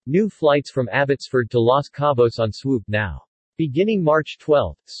New flights from Abbotsford to Los Cabos on Swoop now. Beginning March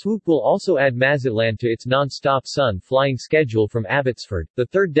 12, Swoop will also add Mazatlan to its non-stop Sun flying schedule from Abbotsford, the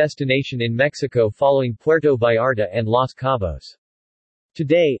third destination in Mexico following Puerto Vallarta and Los Cabos.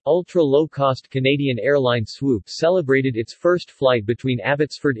 Today, ultra-low-cost Canadian airline Swoop celebrated its first flight between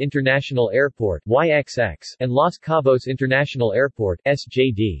Abbotsford International Airport (YXX) and Los Cabos International Airport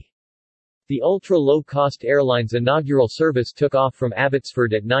 (SJD). The ultra-low-cost airline's inaugural service took off from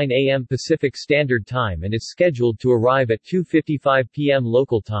Abbotsford at 9 a.m. Pacific Standard Time and is scheduled to arrive at 2:55 p.m.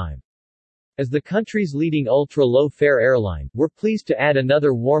 local time. As the country's leading ultra-low-fare airline, we're pleased to add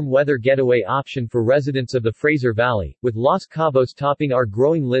another warm-weather getaway option for residents of the Fraser Valley, with Los Cabos topping our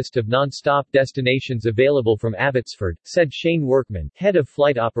growing list of non-stop destinations available from Abbotsford, said Shane Workman, head of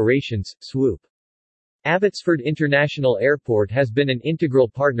flight operations, Swoop. Abbotsford International Airport has been an integral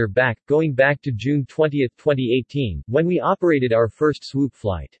partner going back to June 20, 2018, when we operated our first Swoop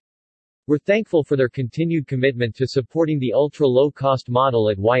flight. We're thankful for their continued commitment to supporting the ultra-low-cost model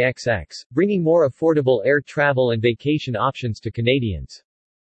at YXX, bringing more affordable air travel and vacation options to Canadians.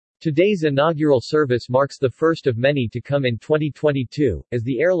 Today's inaugural service marks the first of many to come in 2022, as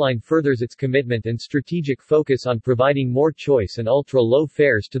the airline furthers its commitment and strategic focus on providing more choice and ultra-low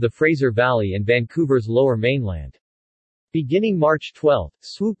fares to the Fraser Valley and Vancouver's Lower Mainland. Beginning March 12,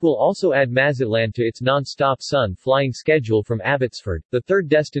 Swoop will also add Mazatlan to its non-stop Sun flying schedule from Abbotsford, the third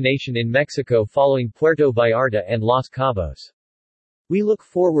destination in Mexico following Puerto Vallarta and Los Cabos. We look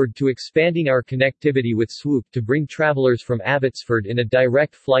forward to expanding our connectivity with Swoop to bring travelers from Abbotsford in a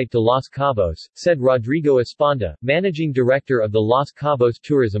direct flight to Los Cabos, said Rodrigo Esponda, managing director of the Los Cabos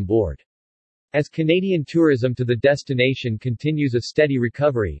Tourism Board. As Canadian tourism to the destination continues a steady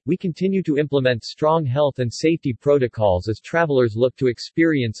recovery, we continue to implement strong health and safety protocols as travelers look to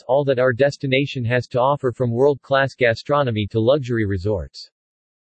experience all that our destination has to offer, from world-class gastronomy to luxury resorts.